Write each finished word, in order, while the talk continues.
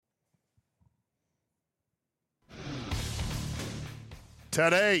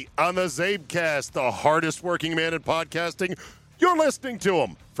Today on the Zabecast, the hardest working man in podcasting, you're listening to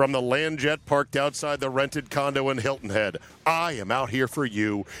him from the Landjet parked outside the rented condo in Hilton Head. I am out here for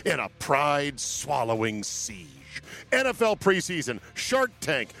you in a pride-swallowing siege. NFL preseason, Shark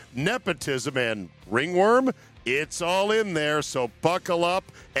Tank, nepotism, and ringworm, it's all in there, so buckle up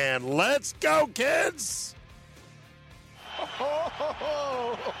and let's go, kids! Here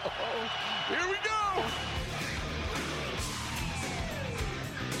we go!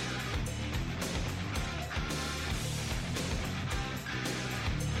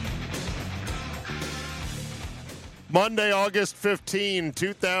 Monday, August 15,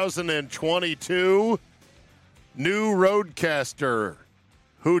 2022. New Roadcaster.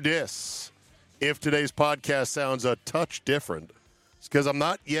 Who dis? If today's podcast sounds a touch different, it's because I'm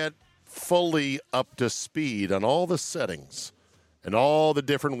not yet fully up to speed on all the settings and all the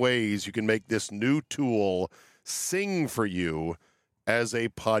different ways you can make this new tool sing for you as a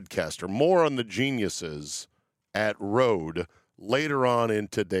podcaster. More on the geniuses at Rode later on in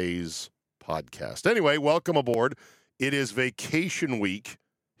today's podcast. Anyway, welcome aboard. It is vacation week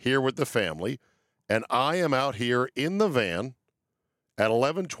here with the family, and I am out here in the van at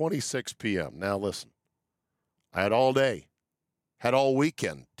 11:26 p.m. Now, listen, I had all day, had all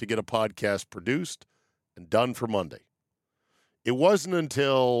weekend to get a podcast produced and done for Monday. It wasn't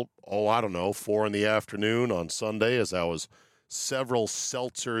until, 4 in the afternoon on Sunday, as I was several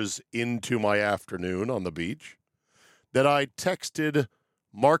seltzers into my afternoon on the beach, that I texted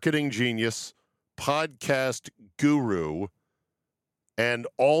marketing genius, podcast guru, and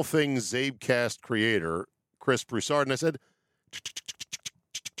all things Zabecast creator, Chris Broussard, and I said,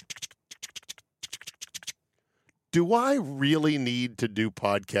 do I really need to do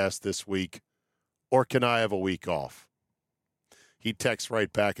podcasts this week, or can I have a week off? He texts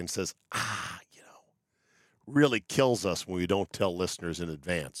right back and says, really kills us when we don't tell listeners in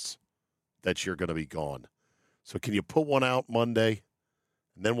advance that you're going to be gone. So can you put one out Monday,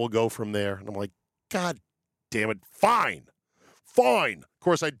 and then we'll go from there? And I'm like, God damn it. Fine. Of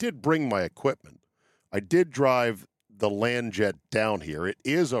course, I did bring my equipment. I did drive the Landjet down here. It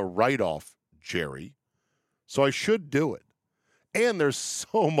is a write-off, Jerry. So I should do it. And there's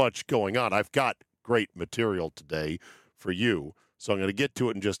so much going on. I've got great material today for you. So I'm going to get to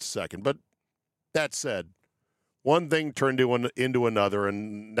it in just a second. But that said, one thing turned into another,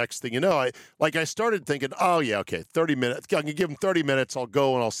 and next thing you know, I started thinking, 30 minutes. I can give them 30 minutes. I'll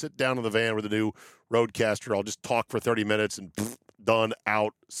go and I'll sit down in the van with the new Roadcaster. I'll just talk for 30 minutes and done,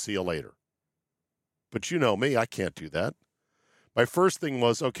 out, see you later. But you know me, I can't do that. My first thing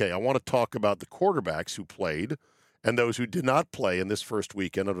was, I want to talk about the quarterbacks who played and those who did not play in this first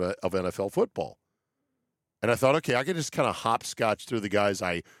weekend of NFL football. And I thought, I could just kind of hopscotch through the guys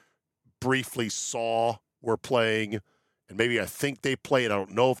I briefly saw were playing, and maybe I think they played. I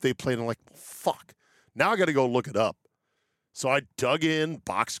don't know if they played. I'm like, fuck. Now I got to go look it up. So I dug in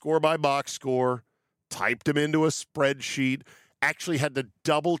box score by box score, typed them into a spreadsheet, actually had to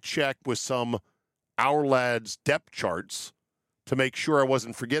double check with some Our Lads depth charts to make sure I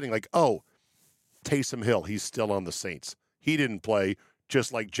wasn't forgetting, Taysom Hill, he's still on the Saints. He didn't play,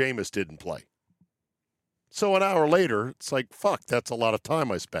 just like Jameis didn't play. So an hour later, it's like, fuck, that's a lot of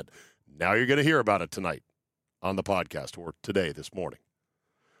time I spent. Now you're going to hear about it tonight on the podcast, or today, this morning.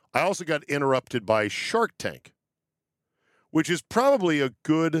 I also got interrupted by Shark Tank, which is probably a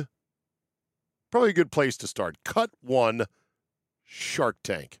good place to start. Cut 1, Shark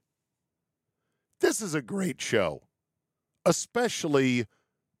Tank. This is a great show, especially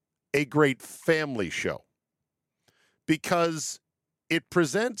a great family show, because it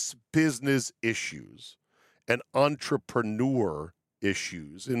presents business issues and entrepreneur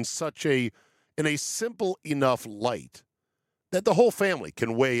issues in a simple enough light that the whole family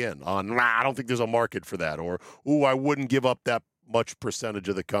can weigh in on. I don't think there's a market for that, or I wouldn't give up that much percentage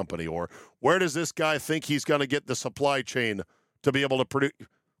of the company, or where does this guy think he's going to get the supply chain to be able to produce?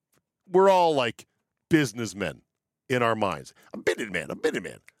 We're all like businessmen in our minds. I'm a man.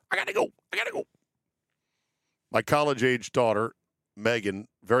 I gotta go. My college-age daughter, Megan,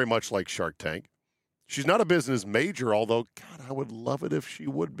 very much like Shark Tank. She's not a business major, although, God, I would love it if she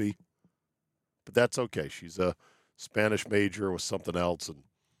would be. But that's okay. She's a Spanish major with something else, and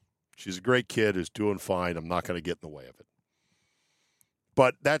she's a great kid who's doing fine. I'm not going to get in the way of it.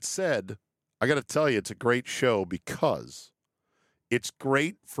 But that said, I got to tell you, it's a great show because it's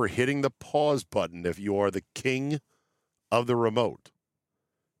great for hitting the pause button if you are the king of the remote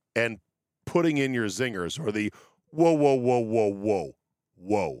and putting in your zingers, or the whoa,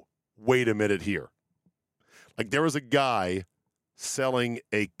 wait a minute here. Like, there was a guy selling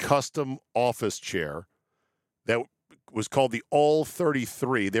a custom office chair that was called the All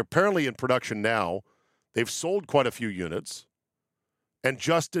 33. They're apparently in production now. They've sold quite a few units. And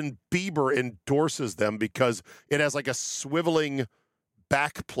Justin Bieber endorses them because it has like a swiveling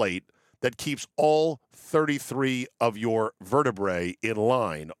back plate that keeps all 33 of your vertebrae in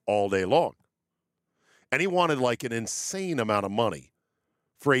line all day long. And he wanted like an insane amount of money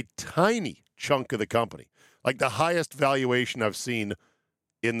for a tiny chunk of the company. Like the highest valuation I've seen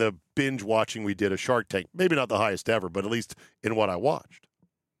in the binge watching we did of Shark Tank. Maybe not the highest ever, but at least in what I watched.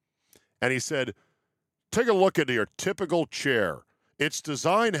 And he said, take a look at your typical chair. Its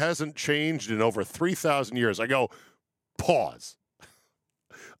design hasn't changed in over 3,000 years. I go, pause.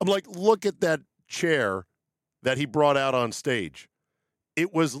 I'm like, look at that chair that he brought out on stage.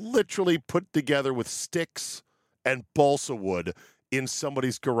 It was literally put together with sticks and balsa wood in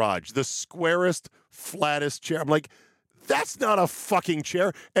somebody's garage. The squarest, flattest chair. I'm like, that's not a fucking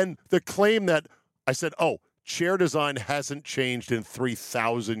chair. And the claim that I said, oh, chair design hasn't changed in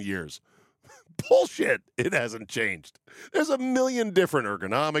 3,000 years. Bullshit. It hasn't changed. There's a million different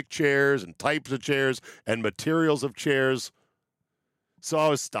ergonomic chairs and types of chairs and materials of chairs. So I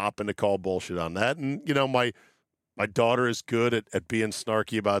was stopping to call bullshit on that. And, you know, my daughter is good at being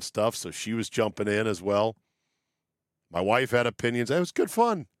snarky about stuff, so she was jumping in as well. My wife had opinions. It was good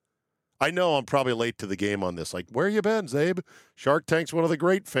fun. I know I'm probably late to the game on this. Like, where you been, Zabe? Shark Tank's one of the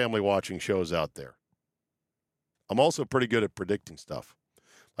great family watching shows out there. I'm also pretty good at predicting stuff.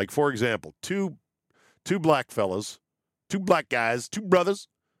 Like, for example, two black fellas, two black guys, two brothers,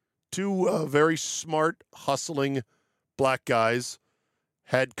 two very smart, hustling black guys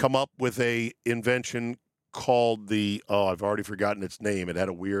had come up with a invention called the, I've already forgotten its name. It had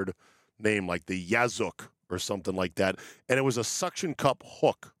a weird name like the Yazuk or something like that. And it was a suction cup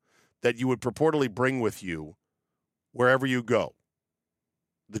hook that you would purportedly bring with you wherever you go.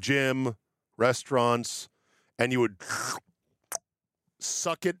 The gym, restaurants, and you would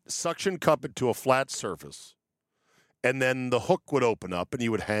suction cup it to a flat surface. And then the hook would open up and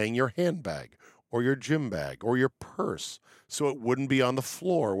you would hang your handbag or your gym bag or your purse so it wouldn't be on the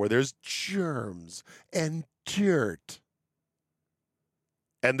floor where there's germs and dirt.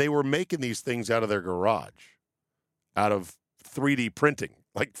 And they were making these things out of their garage, out of 3D printing,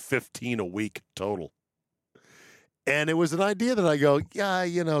 like 15 a week total. And it was an idea that I go, yeah,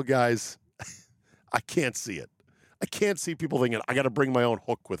 you know, guys, I can't see it. I can't see people thinking, I got to bring my own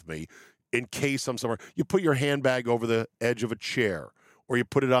hook with me in case I'm somewhere. You put your handbag over the edge of a chair, or you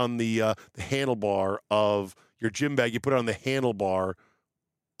put it on the handlebar of your gym bag. You put it on the handlebar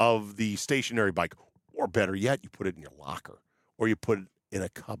of the stationary bike. Or better yet, you put it in your locker, or you put it in a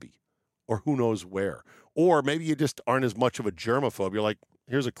cubby, or who knows where. Or maybe you just aren't as much of a germaphobe. You're like,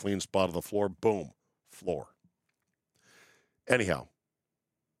 here's a clean spot of the floor. Boom, floor. Anyhow,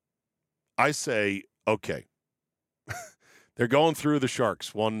 I say, okay. They're going through the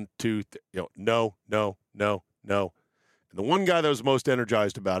sharks. 1, 2, no. And the one guy that was most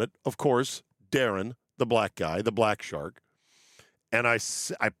energized about it, of course, Darren, the black guy, the black shark. And I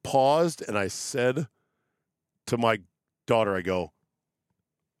paused and I said to my daughter, I go,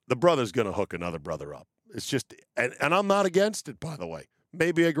 the brother's going to hook another brother up. It's just, and I'm not against it, by the way.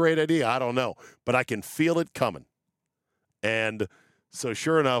 Maybe a great idea. I don't know. But I can feel it coming. And so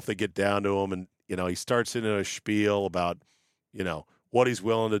sure enough, they get down to him and, you know, he starts into a spiel about, you know, what he's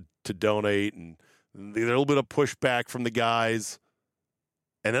willing to donate and a little bit of pushback from the guys.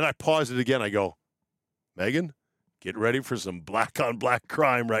 And then I paused it again. I go, Megan, get ready for some black-on-black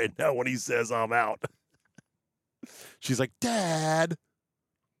crime right now when he says I'm out. She's like, Dad.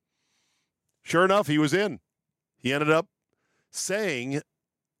 Sure enough, he was in. He ended up saying,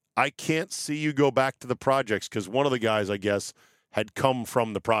 I can't see you go back to the projects because one of the guys, I guess, had come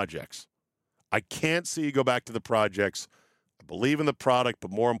from the projects. I can't see you go back to the projects. I believe in the product,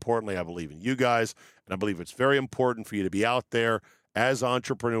 but more importantly, I believe in you guys, and I believe it's very important for you to be out there as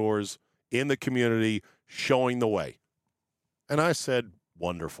entrepreneurs in the community showing the way. And I said,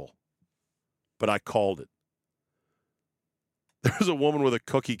 wonderful. But I called it. There's a woman with a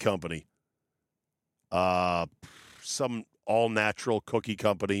cookie company, some all-natural cookie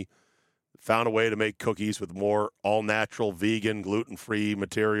company, found a way to make cookies with more all-natural, vegan, gluten-free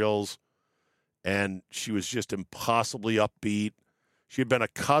materials. And she was just impossibly upbeat. She had been a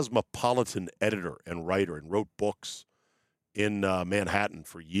cosmopolitan editor and writer and wrote books in Manhattan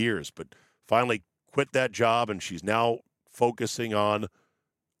for years, but finally quit that job, and she's now focusing on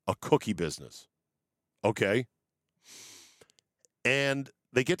a cookie business. Okay. And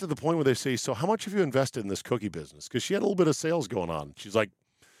they get to the point where they say, so how much have you invested in this cookie business? Because she had a little bit of sales going on. She's like,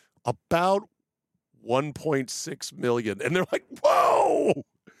 about 1.6 million. And they're like, whoa.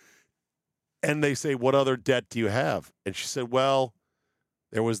 And they say, what other debt do you have? And she said, well,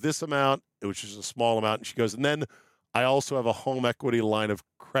 there was this amount, which is a small amount. And she goes, and then I also have a home equity line of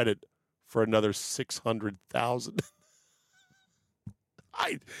credit for another $600,000.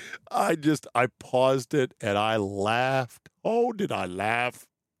 I paused it and I laughed. Oh, did I laugh?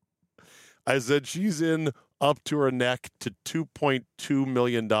 I said, she's in up to her neck to $2.2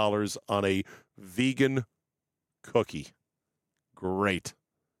 million on a vegan cookie. Great.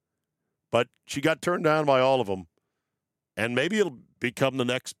 But she got turned down by all of them. And maybe it'll become the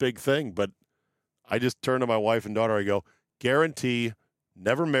next big thing. But I just turned to my wife and daughter. I go, guarantee,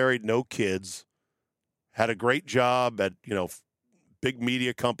 never married, no kids, had a great job at, big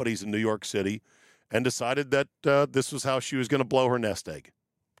media companies in New York City, and decided that this was how she was going to blow her nest egg.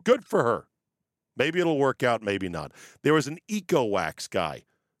 Good for her. Maybe it'll work out, maybe not. There was an Eco Wax guy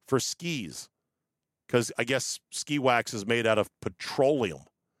for skis, because I guess ski wax is made out of petroleum.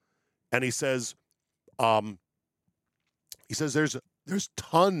 And he says there's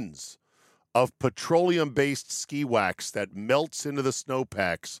tons of petroleum-based ski wax that melts into the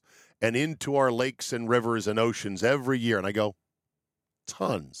snowpacks and into our lakes and rivers and oceans every year. And I go,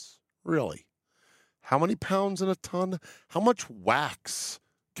 tons? Really? How many pounds in a ton? How much wax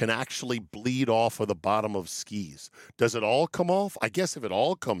can actually bleed off of the bottom of skis? Does it all come off? I guess if it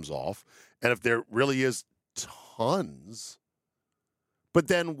all comes off, and if there really is tons, but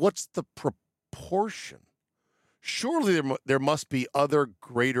then what's the proportion? Surely there must be other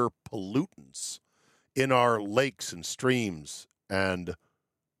greater pollutants in our lakes and streams and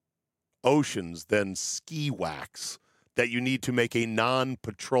oceans than ski wax that you need to make a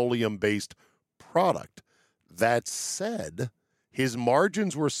non-petroleum-based product. That said, his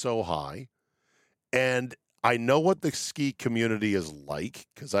margins were so high, and I know what the ski community is like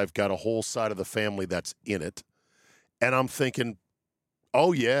because I've got a whole side of the family that's in it, and I'm thinking,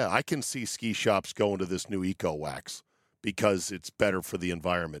 oh, yeah, I can see ski shops going to this new Eco Wax because it's better for the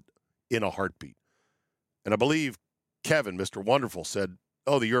environment in a heartbeat. And I believe Kevin, Mr. Wonderful, said,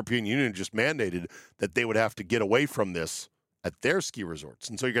 oh, the European Union just mandated that they would have to get away from this at their ski resorts.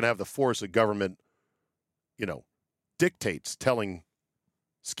 And so you're going to have the force of government, dictates telling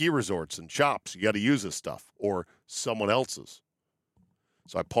ski resorts and shops, you got to use this stuff or someone else's.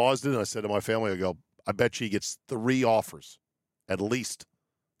 So I paused it and I said to my family, I go, I bet she gets 3 offers. At least.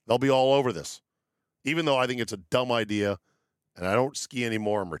 They'll be all over this. Even though I think it's a dumb idea and I don't ski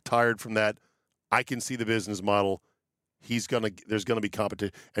anymore, I'm retired from that, I can see the business model. There's going to be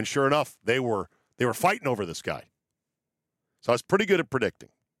competition. And sure enough, they were fighting over this guy. So I was pretty good at predicting.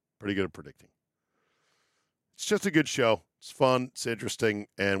 It's just a good show. It's fun. It's interesting.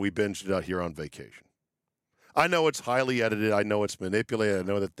 And we binged it out here on vacation. I know it's highly edited. I know it's manipulated. I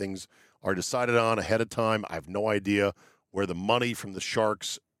know that things are decided on ahead of time. I have no idea where the money from the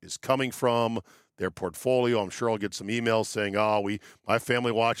Sharks is coming from, their portfolio. I'm sure I'll get some emails saying, my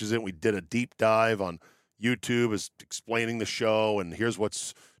family watches it. We did a deep dive on YouTube is explaining the show, and here's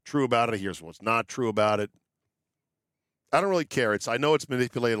what's true about it. Here's what's not true about it. I don't really care. I know it's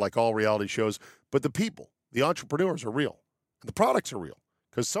manipulated like all reality shows, but the people, the entrepreneurs are real, and the products are real,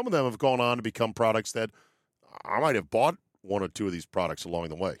 because some of them have gone on to become products that I might have bought 1 or 2 of these products along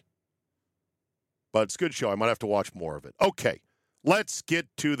the way. But it's a good show. I might have to watch more of it. Okay, let's get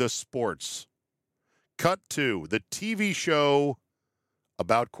to the sports. Cut to the TV show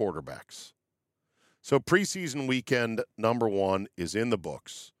about quarterbacks. So preseason weekend number 1 is in the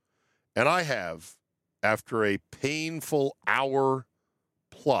books. And I have, after a painful hour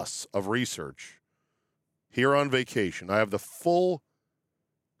plus of research here on vacation, I have the full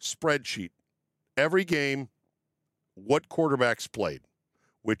spreadsheet. Every game, what quarterbacks played.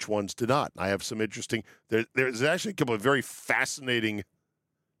 Which ones did not. I have some interesting, there's actually a couple of very fascinating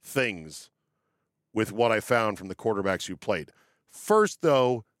things with what I found from the quarterbacks who played. First,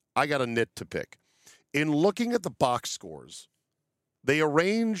 though, I got a nit to pick. In looking at the box scores, they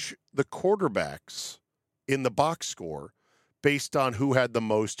arrange the quarterbacks in the box score based on who had the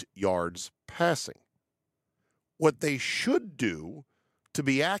most yards passing. What they should do to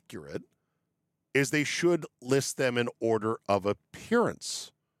be accurate is they should list them in order of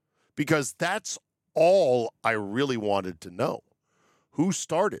appearance, because that's all I really wanted to know. Who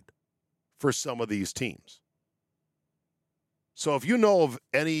started for some of these teams? So if you know of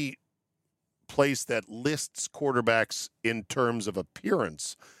any place that lists quarterbacks in terms of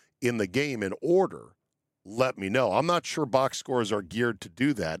appearance in the game in order, let me know. I'm not sure box scores are geared to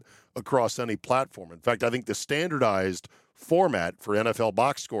do that across any platform. In fact, I think the standardized format for NFL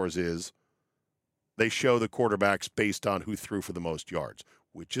box scores is they show the quarterbacks based on who threw for the most yards,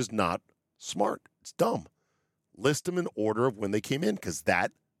 which is not smart. It's dumb. List them in order of when they came in, because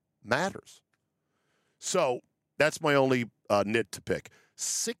that matters. So that's my only nit to pick.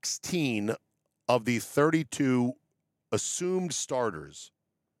 16 of the 32 assumed starters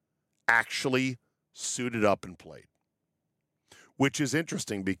actually suited up and played, which is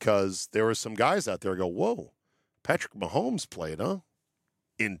interesting because there are some guys out there who go, whoa, Patrick Mahomes played, huh?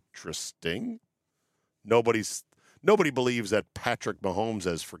 Interesting. Nobody believes that Patrick Mahomes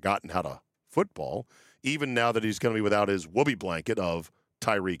has forgotten how to football, even now that he's going to be without his whoopee blanket of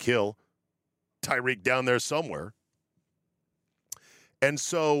Tyreek Hill. Tyreek down there somewhere. And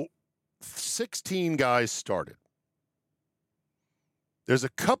so 16 guys started. There's a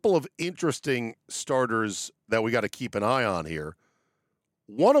couple of interesting starters that we got to keep an eye on here.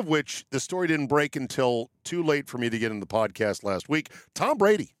 One of which the story didn't break until too late for me to get in the podcast last week. Tom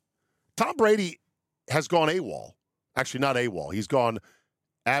Brady. Tom Brady has gone AWOL. Actually, not AWOL. He's gone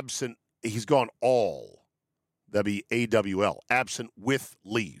absent. He's gone all. That'd be AWL. Absent with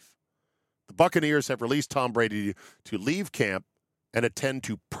leave. The Buccaneers have released Tom Brady to leave camp and attend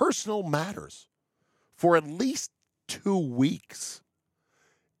to personal matters for at least 2 weeks.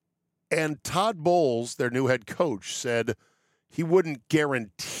 And Todd Bowles, their new head coach, said he wouldn't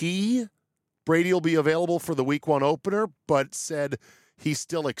guarantee Brady will be available for the week 1 opener, but said he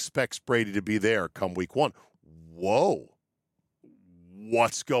still expects Brady to be there come week 1. Whoa.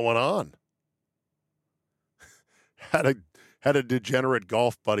 What's going on? Had a degenerate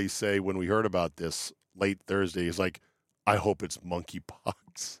golf buddy say when we heard about this late Thursday, he's like, I hope it's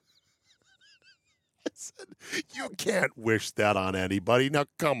monkeypox. I said, you can't wish that on anybody. Now,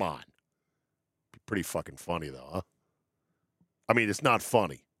 come on. Be pretty fucking funny, though, huh? I mean, it's not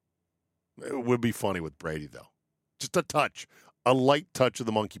funny. It would be funny with Brady, though. Just a touch. A light touch of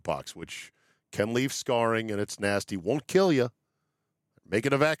the monkeypox, which can leave scarring, and it's nasty. Won't kill you.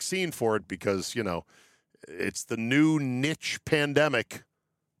 Making a vaccine for it because, you know, it's the new niche pandemic,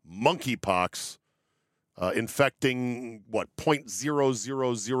 monkeypox, infecting,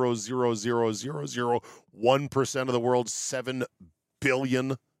 0.000000001% of the world's 7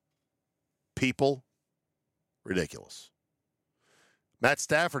 billion people? Ridiculous. Matt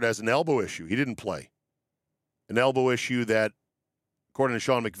Stafford has an elbow issue. He didn't play. An elbow issue that, according to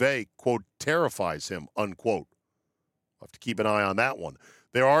Sean McVay, quote, terrifies him, unquote. We'll have to keep an eye on that one.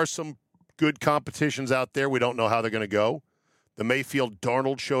 There are some good competitions out there. We don't know how they're going to go. The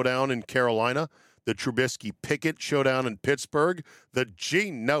Mayfield-Darnold showdown in Carolina. The Trubisky-Pickett showdown in Pittsburgh. The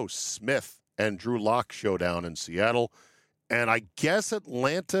Geno Smith and Drew Lock showdown in Seattle. And I guess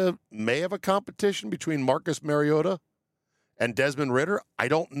Atlanta may have a competition between Marcus Mariota and Desmond Ridder. I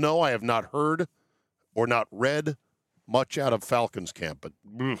don't know. I have not heard or not read much out of Falcons camp. But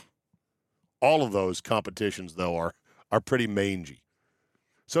all of those competitions, though, are pretty mangy.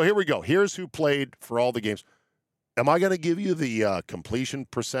 So here we go. Here's who played for all the games. Am I going to give you the completion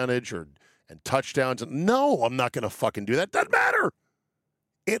percentage and touchdowns? No, I'm not going to fucking do that. Doesn't matter.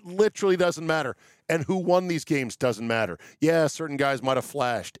 It literally doesn't matter. And who won these games doesn't matter. Yeah, certain guys might have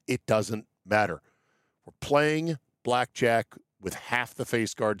flashed. It doesn't matter. We're playing blackjack with half the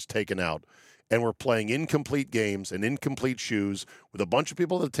face guards taken out, and we're playing incomplete games and incomplete shoes with a bunch of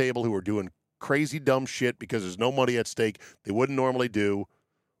people at the table who are doing crazy dumb shit because there's no money at stake they wouldn't normally do,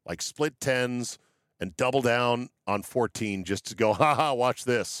 like split tens and double down on 14 just to go, watch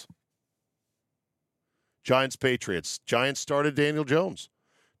this. Giants-Patriots. Giants started Daniel Jones.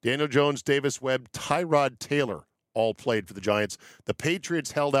 Daniel Jones, Davis Webb, Tyrod Taylor all played for the Giants. The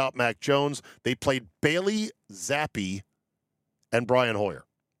Patriots held out Mac Jones. They played Bailey Zappi and Brian Hoyer.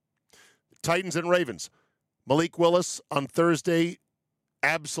 Titans and Ravens. Malik Willis on Thursday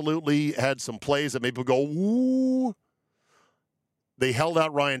absolutely had some plays that made people go, woo. They held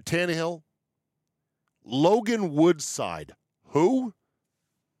out Ryan Tannehill. Logan Woodside, who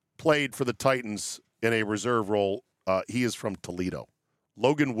played for the Titans in a reserve role. He is from Toledo.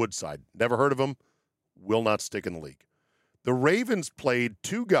 Logan Woodside. Never heard of him. Will not stick in the league. The Ravens played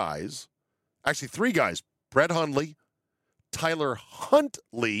 2 guys, actually 3 guys, Brett Hundley, Tyler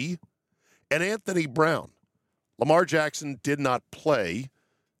Huntley, and Anthony Brown. Lamar Jackson did not play.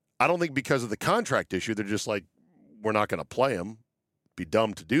 I don't think because of the contract issue. They're just like, we're not going to play him. Be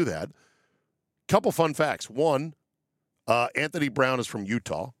dumb to do that. Couple fun facts. One, Anthony Brown is from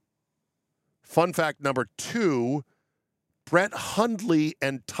Utah. Fun fact number 2, Brett Hundley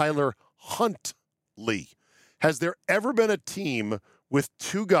and Tyler Huntley. Has there ever been a team with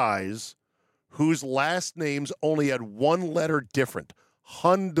 2 guys whose last names only had 1 letter different?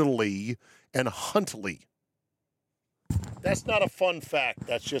 Hundley and Huntley. That's not a fun fact.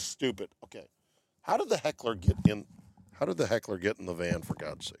 That's just stupid. Okay. How did the heckler get in? How did the heckler get in the van, for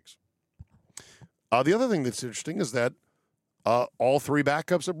God's sakes? The other thing that's interesting is that all 3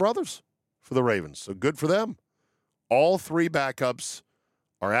 backups are brothers. for the Ravens. So good for them. All three backups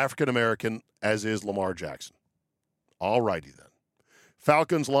are African-American, as is Lamar Jackson. All righty then.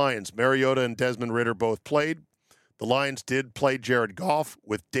 Falcons-Lions. Mariota and Desmond Ridder both played. The Lions did play Jared Goff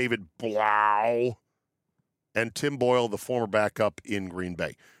with David Blau and Tim Boyle, the former backup in Green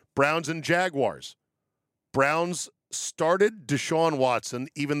Bay. Browns and Jaguars. Browns started Deshaun Watson,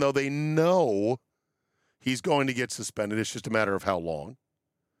 even though they know he's going to get suspended. It's just a matter of how long.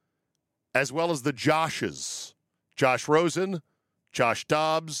 As well as the Joshes. Josh Rosen, Josh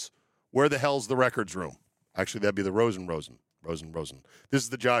Dobbs. Where the hell's the records room? Actually, that'd be the Rosen. This is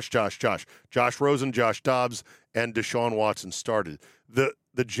the Josh. Josh Rosen, Josh Dobbs, and Deshaun Watson started. The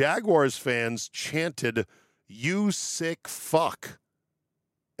Jaguars fans chanted, "You sick fuck."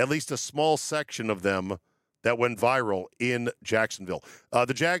 At least a small section of them that went viral in Jacksonville.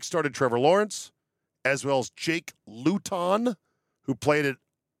 The Jags started Trevor Lawrence, as well as Jake Luton, who played at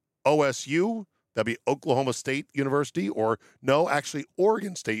OSU. That'd be Oklahoma State University, or no, actually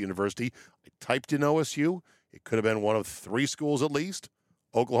Oregon State University. I typed in OSU. It could have been one of three schools at least,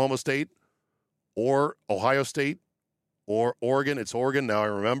 Oklahoma State or Ohio State or Oregon. It's Oregon, now I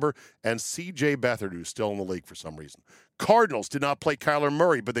remember. And C.J. Beathard, who's still in the league for some reason. Cardinals did not play Kyler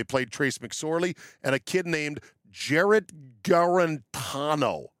Murray, but they played Trace McSorley and a kid named Jarrett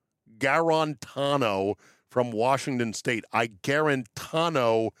Garantano from Washington State. I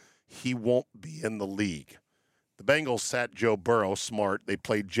guarantano he won't be in the league. The Bengals sat Joe Burrow, smart. They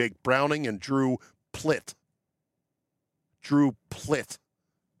played Jake Browning and Drew Plitt. Drew Plitt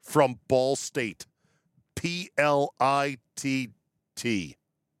from Ball State. Plitt.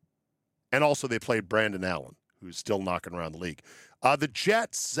 And also they played Brandon Allen, who's still knocking around the league. The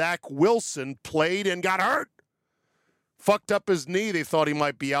Jets, Zach Wilson, played and got hurt. Fucked up his knee. They thought he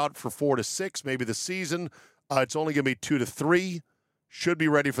might be out for 4 to 6, maybe the season. It's only going to be 2 to 3. Should be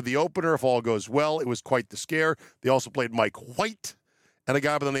ready for the opener if all goes well. It was quite the scare. They also played Mike White and a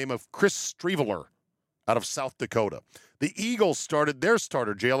guy by the name of Chris Streveler out of South Dakota. The Eagles started their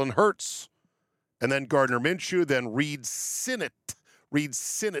starter, Jalen Hurts, and then Gardner Minshew, then Reed Sinnett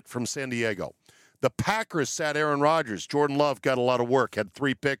from San Diego. The Packers sat Aaron Rodgers. Jordan Love got a lot of work, had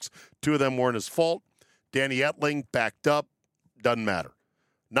 3 picks. 2 of them weren't his fault. Danny Etling backed up. Doesn't matter.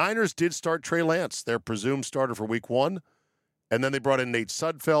 Niners did start Trey Lance, their presumed starter for week 1. And then they brought in Nate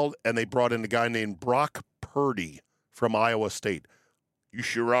Sudfeld, and they brought in a guy named Brock Purdy from Iowa State. You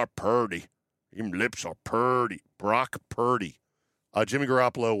sure are purdy. Your lips are purdy. Brock Purdy. Jimmy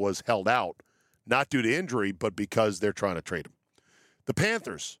Garoppolo was held out, not due to injury, but because they're trying to trade him. The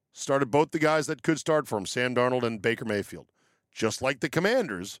Panthers started both the guys that could start for him, Sam Darnold and Baker Mayfield. Just like the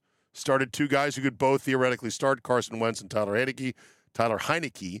Commanders, started 2 guys who could both theoretically start, Carson Wentz and Tyler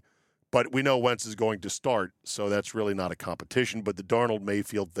Heineke. But we know Wentz is going to start, so that's really not a competition. But the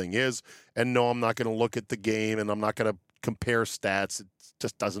Darnold-Mayfield thing is, and no, I'm not going to look at the game, and I'm not going to compare stats. It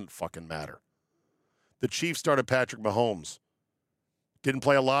just doesn't fucking matter. The Chiefs started Patrick Mahomes. Didn't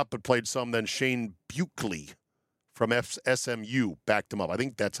play a lot, but played some. Then Shane Buechele from SMU backed him up. I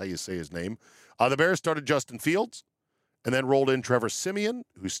think that's how you say his name. The Bears started Justin Fields, and then rolled in Trevor Siemian,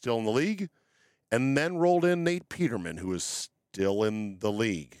 who's still in the league, and then rolled in Nate Peterman, who is still in the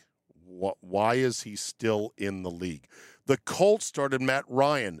league. Why is he still in the league? The Colts started Matt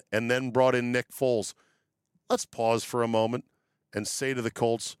Ryan and then brought in Nick Foles. Let's pause for a moment and say to the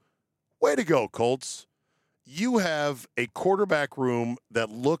Colts, way to go, Colts. You have a quarterback room that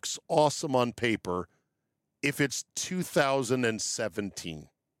looks awesome on paper if it's 2017.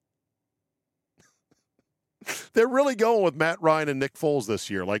 They're really going with Matt Ryan and Nick Foles this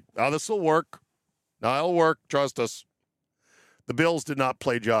year. Like, this will work. No, it'll work. Trust us. The Bills did not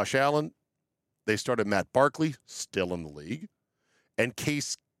play Josh Allen. They started Matt Barkley, still in the league, and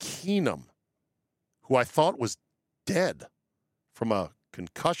Case Keenum, who I thought was dead from a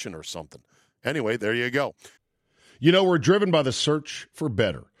concussion or something. Anyway, there you go. You know, we're driven by the search for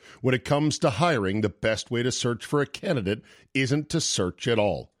better. When it comes to hiring, the best way to search for a candidate isn't to search at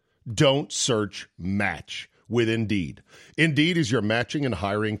all. Don't search, match with Indeed. Indeed is your matching and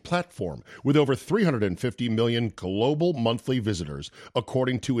hiring platform with over 350 million global monthly visitors,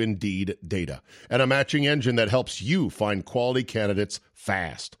 according to Indeed data, and a matching engine that helps you find quality candidates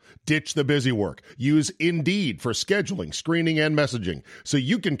fast. Ditch the busy work. Use Indeed for scheduling, screening, and messaging so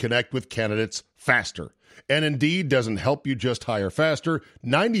you can connect with candidates faster. And Indeed doesn't help you just hire faster.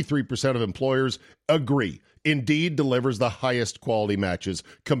 93% of employers agree. Indeed delivers the highest quality matches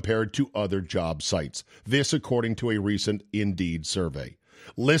compared to other job sites. This according to a recent Indeed survey.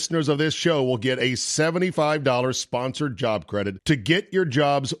 Listeners of this show will get a $75 sponsored job credit to get your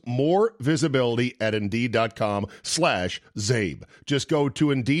jobs more visibility at Indeed.com/Zabe. Just go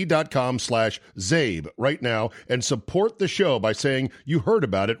to Indeed.com/Zabe right now and support the show by saying you heard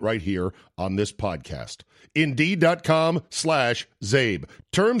about it right here on this podcast. Indeed.com/Zabe.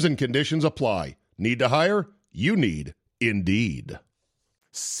 Terms and conditions apply. Need to hire? You need Indeed.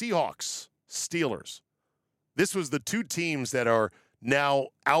 Seahawks, Steelers. This was the two teams that are now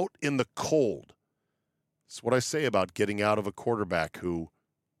out in the cold. That's what I say about getting out of a quarterback who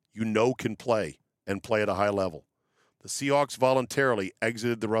you know can play and play at a high level. The Seahawks voluntarily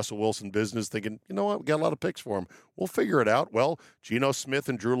exited the Russell Wilson business thinking, you know what, we got a lot of picks for him. We'll figure it out. Well, Geno Smith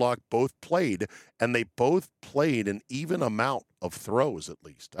and Drew Lock both played, and they both played an even amount of throws at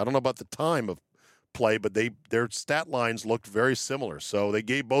least. I don't know about the time of play, but their stat lines looked very similar. So they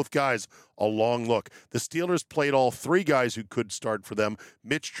gave both guys a long look. The Steelers played all three guys who could start for them: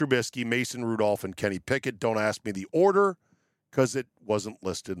 Mitch Trubisky, Mason Rudolph, and Kenny Pickett. Don't ask me the order because it wasn't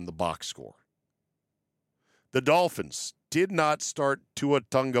listed in the box score. The Dolphins did not start Tua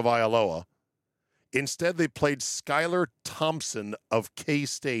Tagovailoa. Instead, they played Skylar Thompson of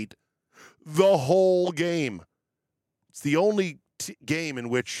K-State the whole game. It's the only game in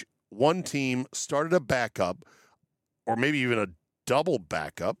which one team started a backup, or maybe even a double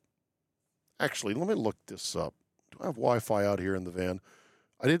backup. Actually, let me look this up. Do I have Wi-Fi out here in the van?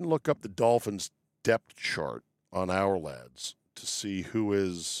 I didn't look up the Dolphins' depth chart on Our Lads to see who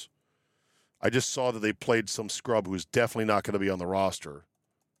is. I just saw that they played some scrub who's definitely not going to be on the roster.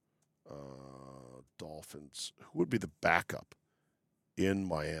 Dolphins. Who would be the backup in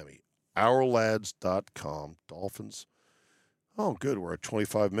Miami? OurLads.com. Dolphins. Oh, good. We're at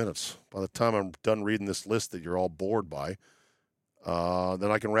 25 minutes. By the time I'm done reading this list that you're all bored by,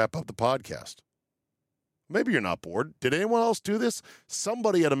 then I can wrap up the podcast. Maybe you're not bored. Did anyone else do this?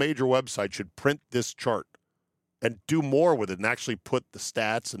 Somebody at a major website should print this chart and do more with it and actually put the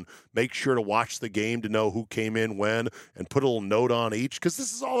stats and make sure to watch the game to know who came in when and put a little note on each, because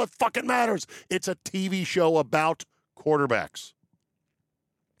this is all that fucking matters. It's a TV show about quarterbacks.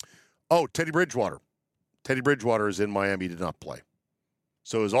 Oh, Teddy Bridgewater. Teddy Bridgewater is in Miami, did not play.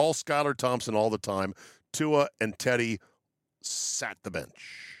 So it was all Skylar Thompson all the time. Tua and Teddy sat the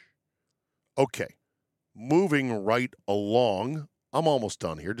bench. Okay, moving right along. I'm almost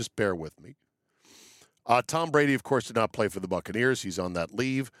done here. Just bear with me. Tom Brady, of course, did not play for the Buccaneers. He's on that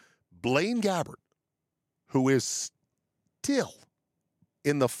leave. Blaine Gabbert, who is still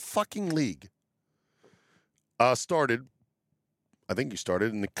in the fucking league, started. I think he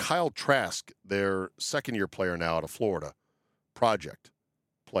started. And Kyle Trask, their second-year player now out of Florida, project,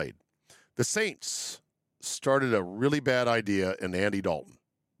 played. The Saints started a really bad idea in Andy Dalton.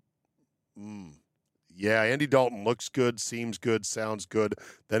 Yeah, Andy Dalton looks good, seems good, sounds good.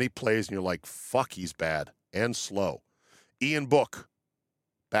 Then he plays, and you're like, fuck, he's bad and slow. Ian Book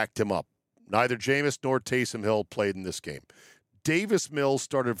backed him up. Neither Jameis nor Taysom Hill played in this game. Davis Mills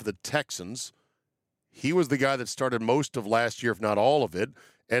started for the Texans. He was the guy that started most of last year, if not all of it.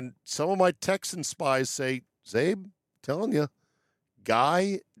 And some of my Texan spies say, Zabe, telling you,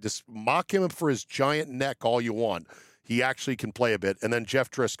 guy, just mock him for his giant neck all you want. He actually can play a bit. And then Jeff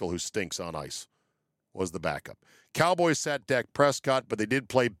Driscoll, who stinks on ice, was the backup. Cowboys sat Dak Prescott, but they did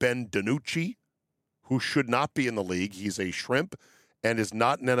play Ben DiNucci, who should not be in the league. He's a shrimp and is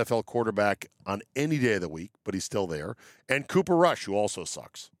not an NFL quarterback on any day of the week, but he's still there. And Cooper Rush, who also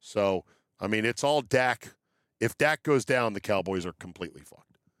sucks. So, I mean, it's all Dak. If Dak goes down, the Cowboys are completely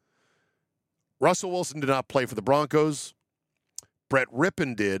fucked. Russell Wilson did not play for the Broncos. Brett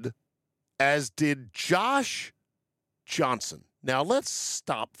Rippon did, as did Josh Johnson. Now, let's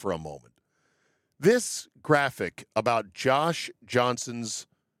stop for a moment. This graphic about Josh Johnson's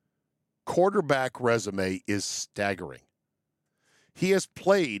quarterback resume is staggering. He has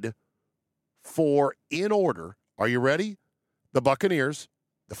played for, in order, are you ready? The Buccaneers,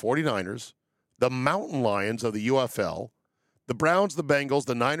 the 49ers, the Mountain Lions of the UFL, the Browns, the Bengals,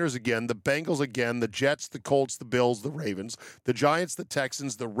 the Niners again, the Bengals again, the Jets, the Colts, the Bills, the Ravens, the Giants, the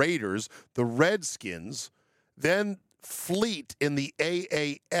Texans, the Raiders, the Redskins, then Fleet in the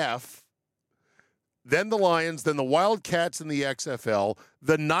AAF, then the Lions, then the Wildcats in the XFL,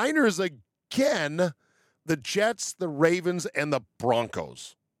 the Niners again, the Jets, the Ravens, and the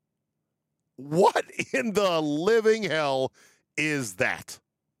Broncos. What in the living hell is that?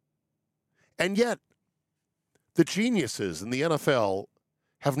 And yet, the geniuses in the NFL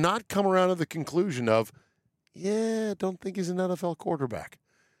have not come around to the conclusion of, yeah, don't think he's an NFL quarterback.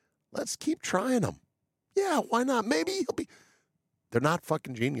 Let's keep trying him. Yeah, why not? Maybe he'll be. They're not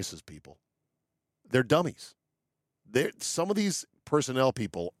fucking geniuses, people. They're dummies. Some of these personnel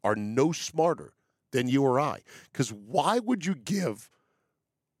people are no smarter than you or I. Because why would you give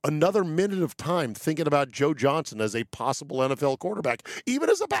another minute of time thinking about Joe Johnson as a possible NFL quarterback, even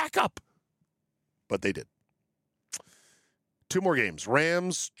as a backup? But they did. 2 more games.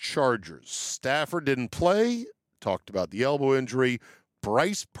 Rams, Chargers. Stafford didn't play. Talked about the elbow injury.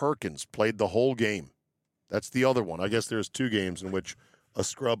 Bryce Perkins played the whole game. That's the other one. I guess there's 2 games in which a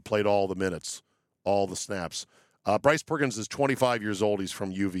scrub played all the minutes, all the snaps. Bryce Perkins is 25 years old. He's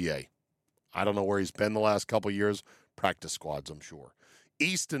from UVA. I don't know where he's been the last couple of years. Practice squads, I'm sure.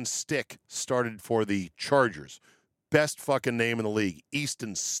 Easton Stick started for the Chargers. Best fucking name in the league.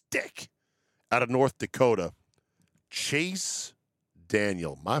 Easton Stick out of North Dakota. Chase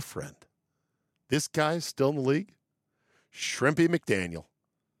Daniel, my friend. This guy's still in the league. Shrimpy McDaniel.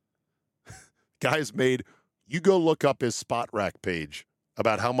 Guy's made, you go look up his Spot Rack page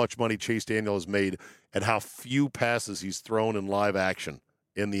about how much money Chase Daniel has made and how few passes he's thrown in live action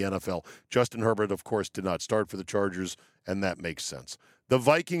in the NFL. Justin Herbert, of course, did not start for the Chargers, and that makes sense. The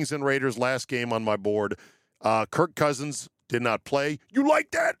Vikings and Raiders last game on my board. Kirk Cousins did not play. You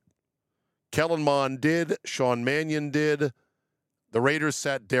like that? Kellen Mond did. Sean Mannion did. The Raiders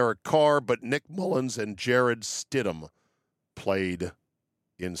sat Derek Carr, but Nick Mullins and Jared Stidham played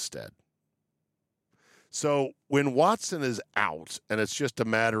instead. So when Watson is out, and it's just a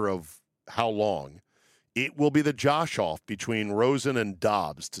matter of how long, it will be the Josh-off between Rosen and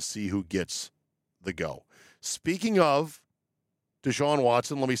Dobbs to see who gets the go. Speaking of Deshaun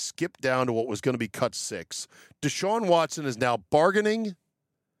Watson, let me skip down to what was going to be cut 6. Deshaun Watson is now bargaining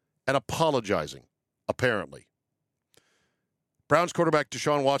and apologizing, apparently. Browns quarterback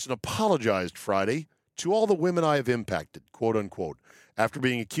Deshaun Watson apologized Friday to all the women I have impacted, quote unquote, after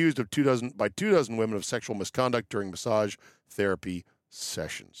being accused of 24 women of sexual misconduct during massage therapy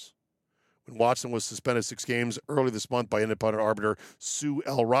sessions. When Watson was suspended 6 games early this month by independent arbiter Sue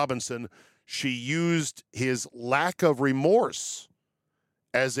L. Robinson, she used his lack of remorse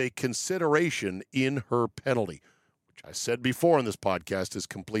as a consideration in her penalty, which I said before in this podcast is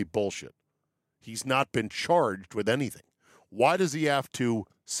complete bullshit. He's not been charged with anything. Why does he have to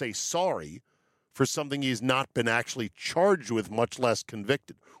say sorry for something he's not been actually charged with, much less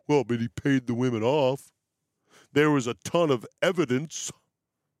convicted? Well, but he paid the women off. There was a ton of evidence.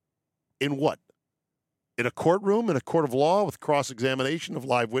 In what? In a courtroom, in a court of law with cross-examination of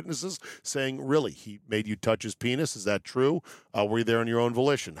live witnesses saying, really, he made you touch his penis? Is that true? Were you there on your own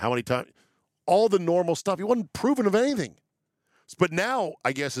volition? How many times? All the normal stuff. He wasn't proven of anything. But now,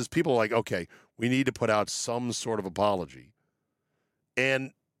 I guess, as people are like, okay, we need to put out some sort of apology.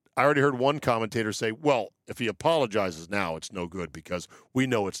 And I already heard one commentator say, well, if he apologizes now, it's no good because we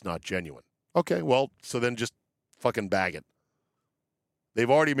know it's not genuine. Okay, well, so then just fucking bag it. They've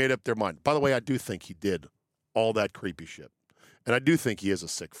already made up their mind. By the way, I do think he did all that creepy shit. And I do think he is a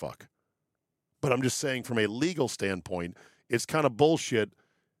sick fuck. But I'm just saying from a legal standpoint, it's kind of bullshit.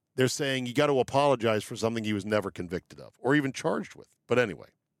 They're saying you got to apologize for something he was never convicted of or even charged with. But anyway.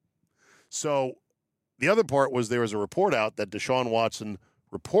 So the other part was there was a report out that Deshaun Watson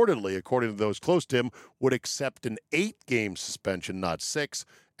reportedly, according to those close to him, would accept an 8-game suspension, not 6,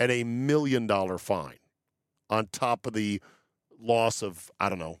 and $1 million fine on top of the loss of, I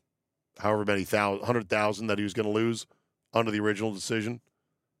don't know, however many 100,000 that he was going to lose under the original decision.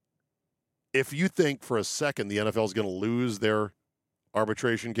 If you think for a second the NFL is going to lose their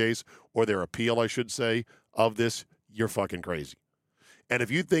arbitration case, or their appeal, I should say, of this, you're fucking crazy. And if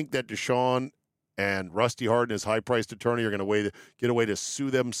you think that Deshaun and Rusty Hardin, his high-priced attorney, are going to get a way to sue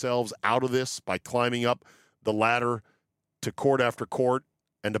themselves out of this by climbing up the ladder to court after court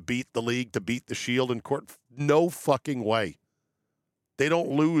and to beat the league, to beat the Shield in court, no fucking way. They don't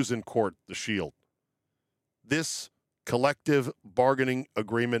lose in court, the Shield. This collective bargaining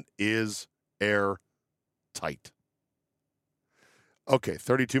agreement is airtight. Okay,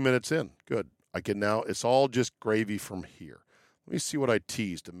 32 minutes in. Good. I can now, it's all just gravy from here. Let me see what I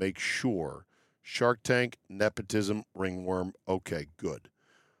teased to make sure. Shark Tank, nepotism, ringworm. Okay, good.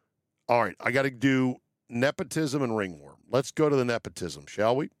 All right, I got to do nepotism and ringworm. Let's go to the nepotism,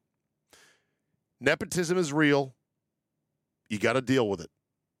 shall we? Nepotism is real. You got to deal with it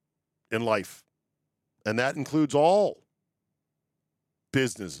in life. And that includes all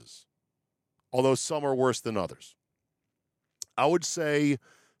businesses, although some are worse than others. I would say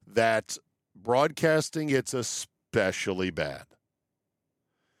that broadcasting, it's especially bad.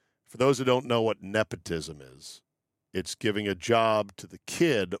 For those who don't know what nepotism is, it's giving a job to the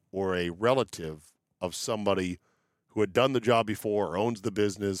kid or a relative of somebody who had done the job before or owns the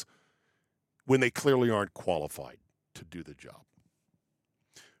business when they clearly aren't qualified to do the job.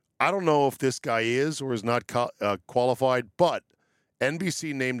 I don't know if this guy is or is not qualified, but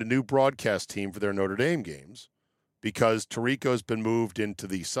NBC named a new broadcast team for their Notre Dame games because Tirico's been moved into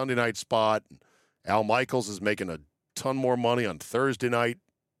the Sunday night spot. Al Michaels is making a ton more money on Thursday night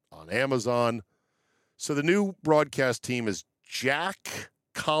on Amazon. So the new broadcast team is Jack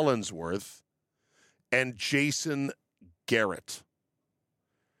Collinsworth and Jason Garrett.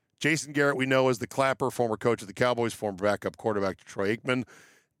 Jason Garrett, we know as the Clapper, former coach of the Cowboys, former backup quarterback to Troy Aikman.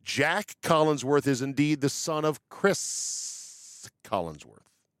 Jack Collinsworth is indeed the son of Chris Collinsworth.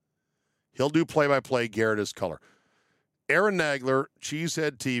 He'll do play-by-play. Garrett is color. Aaron Nagler,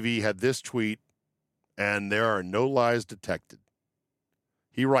 Cheesehead TV, had this tweet, and there are no lies detected.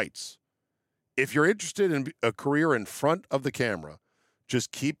 He writes, if you're interested in a career in front of the camera,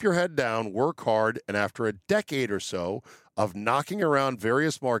 just keep your head down, work hard, and after a decade or so of knocking around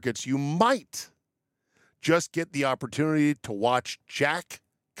various markets, you might just get the opportunity to watch Jack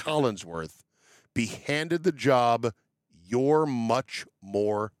Collinsworth be handed the job you're much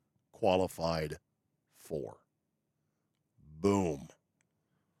more qualified for. Boom.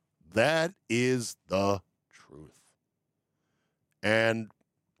 That is the truth. And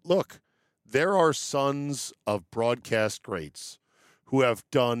look, there are sons of broadcast greats who have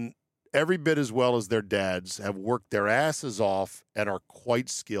done every bit as well as their dads, have worked their asses off, and are quite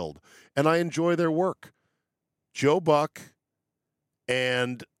skilled. And I enjoy their work. Joe Buck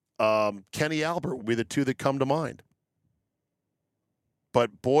and Kenny Albert would be the two that come to mind.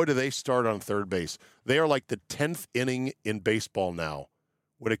 But boy, do they start on third base. They are like the 10th inning in baseball now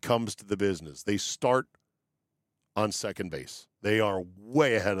when it comes to the business. They start on second base. They are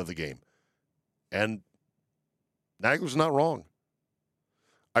way ahead of the game. And Nagler's not wrong.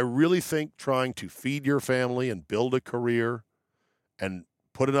 I really think trying to feed your family and build a career and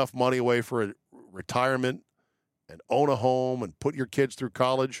put enough money away for a retirement and own a home and put your kids through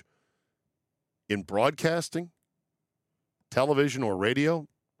college in broadcasting, television, or radio,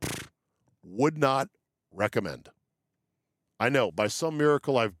 would not recommend. I know, by some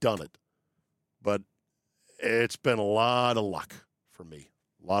miracle, I've done it, but it's been a lot of luck for me.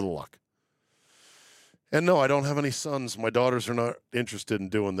 A lot of luck. And no, I don't have any sons. My daughters are not interested in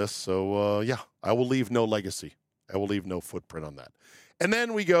doing this. So, yeah, I will leave no legacy. I will leave no footprint on that. And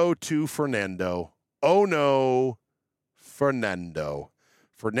then we go to Fernando. Oh, no, Fernando.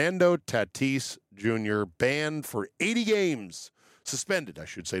 Fernando Tatis Jr. banned for 80 games. Suspended, I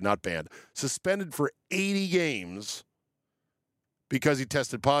should say, not banned. Suspended for 80 games because he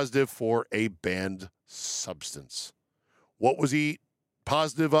tested positive for a banned substance. What was he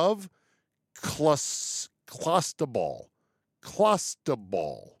positive of? Clostebol.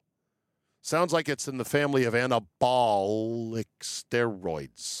 Clostebol. Sounds like it's in the family of anabolic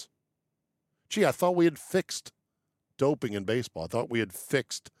steroids. Gee, I thought we had fixed doping in baseball. I thought we had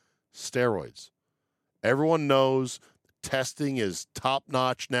fixed steroids. Everyone knows testing is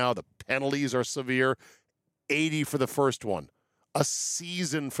top-notch now. The penalties are severe. 80 for the first one. A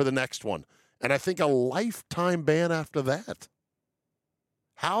season for the next one. And I think a lifetime ban after that.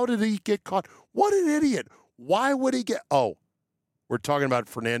 How did he get caught? What an idiot. Why would he get... Oh, we're talking about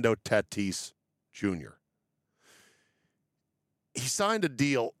Fernando Tatis Jr. He signed a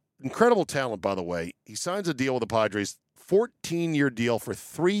deal. Incredible talent, by the way. He signs a deal with the Padres, 14-year deal for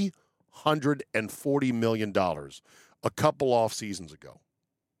 $340 million a couple off seasons ago.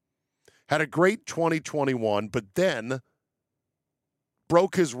 Had a great 2021, but then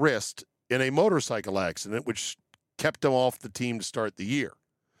broke his wrist in a motorcycle accident, which kept him off the team to start the year.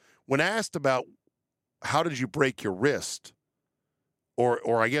 When asked about how did you break your wrist,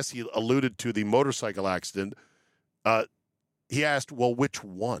 or I guess he alluded to the motorcycle accident, he asked, well, which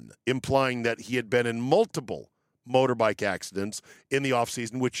one? Implying that he had been in multiple motorbike accidents in the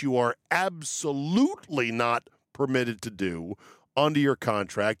offseason, which you are absolutely not permitted to do under your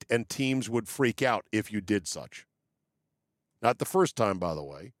contract, and teams would freak out if you did such. Not the first time, by the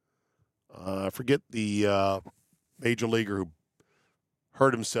way. I forget the major leaguer who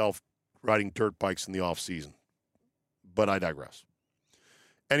hurt himself riding dirt bikes in the offseason. But I digress.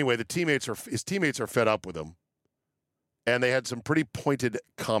 Anyway, his teammates are fed up with him. And they had some pretty pointed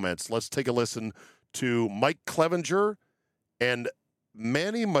comments. Let's take a listen to Mike Clevenger and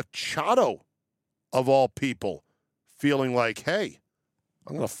Manny Machado, of all people, feeling like, hey,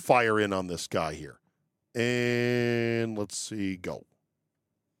 I'm going to fire in on this guy here. And let's see, go.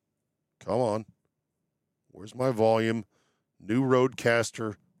 Come on. Where's my volume? New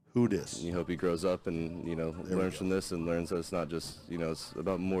Roadcaster. Who dis? You hope he grows up and, learns from this and learns that it's not just, it's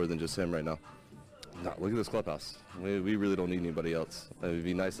about more than just him right now. No, look at this clubhouse. We really don't need anybody else. It'd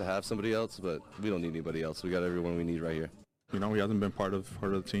be nice to have somebody else, but we don't need anybody else. We got everyone we need right here. He hasn't been part of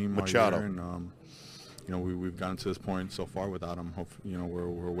the team Machado. all year, and we've gotten to this point so far without him.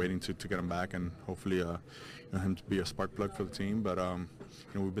 We're waiting to get him back, and hopefully him to be a spark plug for the team. But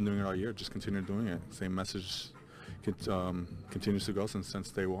we've been doing it all year, just continue doing it. Same message continues to go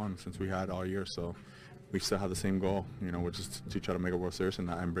since day one, since we had all year. So we still have the same goal, which is to try to make a World Series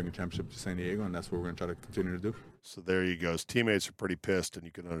and bring a championship to San Diego, and that's what we're going to try to continue to do. So there you go. His teammates are pretty pissed, and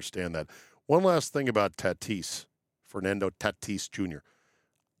you can understand that. One last thing about Tatis, Fernando Tatis Jr.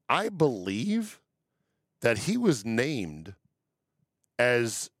 I believe that he was named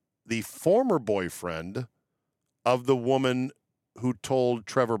as the former boyfriend of the woman who told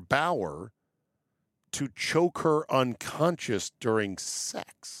Trevor Bauer to choke her unconscious during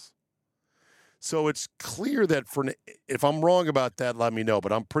sex. So it's clear that, if I'm wrong about that, let me know,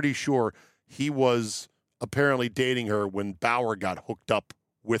 but I'm pretty sure he was apparently dating her when Bauer got hooked up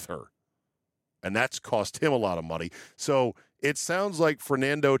with her. And that's cost him a lot of money. So it sounds like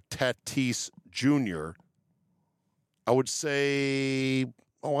Fernando Tatis Jr., I would say,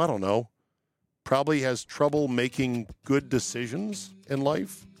 I don't know, probably has trouble making good decisions in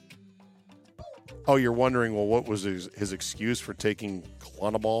life. Oh, you're wondering, well, what was his excuse for taking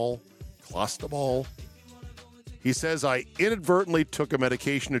Clonabol? He says, I inadvertently took a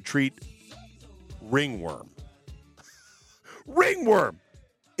medication to treat ringworm. Ringworm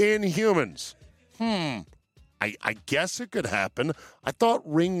in humans. I guess it could happen. I thought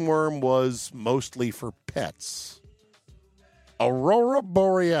ringworm was mostly for pets. Aurora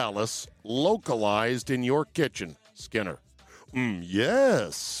borealis localized in your kitchen, Skinner.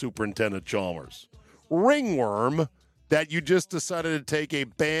 Yes, Superintendent Chalmers. Ringworm that you just decided to take a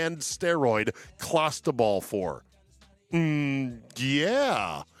banned steroid Clostebol for.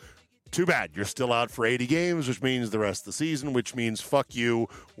 Yeah. Too bad. You're still out for 80 games, which means the rest of the season, which means fuck you.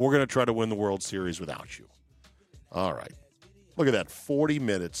 We're going to try to win the World Series without you. All right. Look at that. 40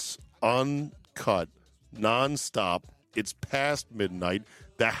 minutes, uncut, nonstop. It's past midnight.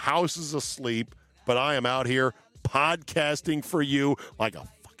 The house is asleep, but I am out here podcasting for you like a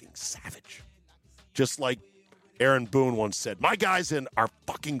fucking savage. Just like Aaron Boone once said, my guys are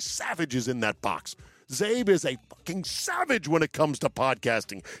fucking savages in that box. Zabe is a fucking savage when it comes to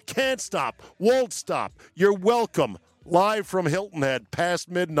podcasting. Can't stop, won't stop. You're welcome. Live from Hilton Head, past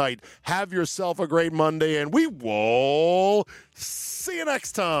midnight. Have yourself a great Monday, and we will see you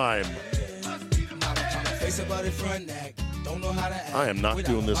next time. I am not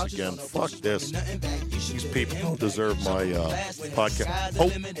doing this again. Fuck this. These people don't deserve my podcast.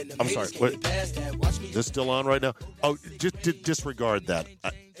 Oh, I'm sorry. Wait. Is this still on right now? Oh, just disregard that.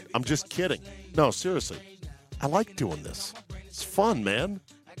 I'm just kidding. No, seriously. I like doing this. It's fun, man.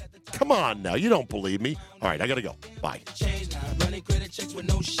 Come on now. You don't believe me. All right, I got to go. Bye. Running credit checks with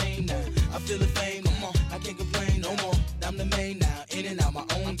no shame now. I feel the fame. I can't complain no more. I'm the main now. In and out my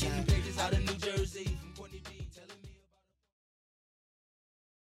own game. Pages out of New Jersey.